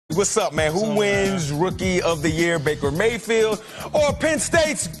What's up, man? Who wins Rookie of the Year, Baker Mayfield or Penn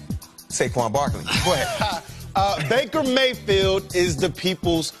State's Saquon Barkley? Go ahead. Baker Mayfield is the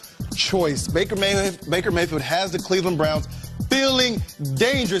people's choice. Baker Mayfield has the Cleveland Browns feeling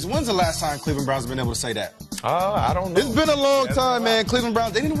dangerous. When's the last time Cleveland Browns have been able to say that? I don't know. It's been a long time, man. Cleveland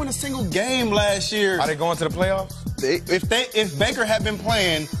Browns, they didn't win a single game last year. Are they going to the playoffs? If Baker had been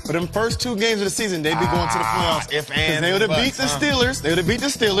playing for them first 2 games of the season, they'd be going to the playoffs. They would have beat the Steelers. They would have beat the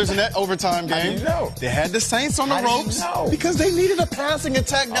Steelers in that overtime game. How do you know? They had the Saints on the ropes because they needed a passing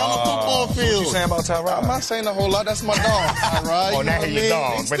attack down the football field. What you saying about Tyrod? I'm not saying a whole lot. That's my dog, Tyrod. Oh, now he's your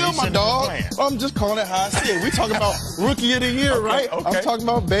dog. He's still my dog. I'm just calling it how I see it. We talking about Rookie of the Year, right? Okay. I'm talking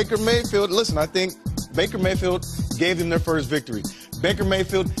about Baker Mayfield. Listen, I think Baker Mayfield gave them their first victory. Baker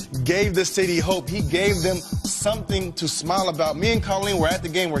Mayfield gave the city hope. He gave them something to smile about. Me and Colleen were at the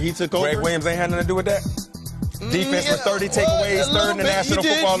game where he took over. Greg Williams ain't had nothing to do with that? Defense with 30 takeaways, third in the National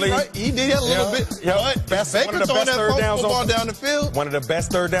Football League. Right. He did a little bit. But Baker throwing that third downs football down the field. One of the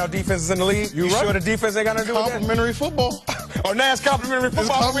best third down defenses in the league. You sure the defense ain't got nothing to do with that? Complimentary football. Oh, now it's complimentary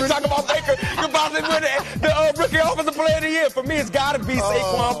football. When we talk about Baker, you're about to win the Rookie Offensive Player of the Year. For me, it's got to be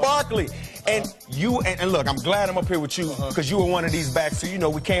Saquon Barkley. And look, I'm glad I'm up here with you because you were one of these backs. So, you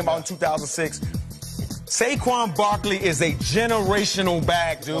know, we came out in 2006. Saquon Barkley is a generational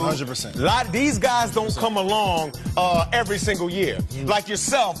back, dude. 100%. These guys don't come along every single year. Like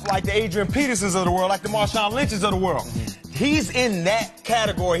yourself, like the Adrian Petersons of the world, like the Marshawn Lynch's of the world. He's in that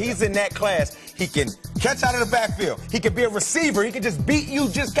category. He's in that class. He can catch out of the backfield. He can be a receiver. He can just beat you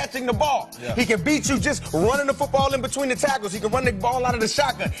just catching the ball. He can beat you just running the football in between the tackles. He can run the ball out of the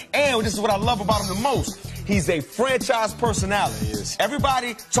shotgun. And this is what I love about him the most. He's a franchise personality. He is.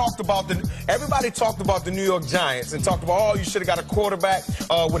 Everybody talked about the New York Giants and talked about, oh, you should have got a quarterback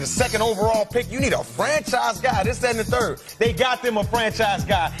with a 2nd overall pick. You need a franchise guy. This, that, and the third. They got them a franchise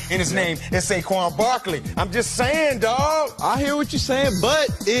guy, and his name is Saquon Barkley. I'm just saying, dog. I hear what you're saying, but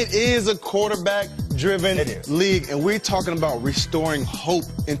it is a quarterback-driven league, and we're talking about restoring hope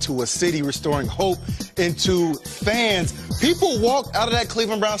into a city, restoring hope into fans. People walked out of that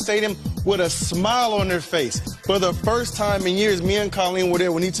Cleveland Browns Stadium with a smile on their face. For the first time in years, me and Colleen were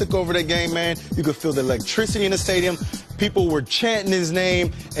there when he took over that game, man. You could feel the electricity in the stadium. People were chanting his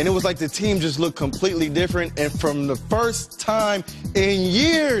name, and it was like the team just looked completely different. And from the first time in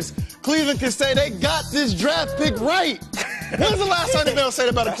years, Cleveland can say they got this draft pick right. When's the last time they've ever said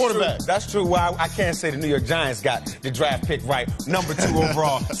about a quarterback? That's true. Well, I can't say the New York Giants got the draft pick right. Number 2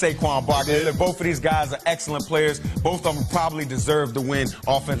 overall, Saquon Barkley. Look, both of these guys are excellent players. Both of them probably deserve to win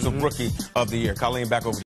Offensive Rookie of the Year. Colleen, back over to you.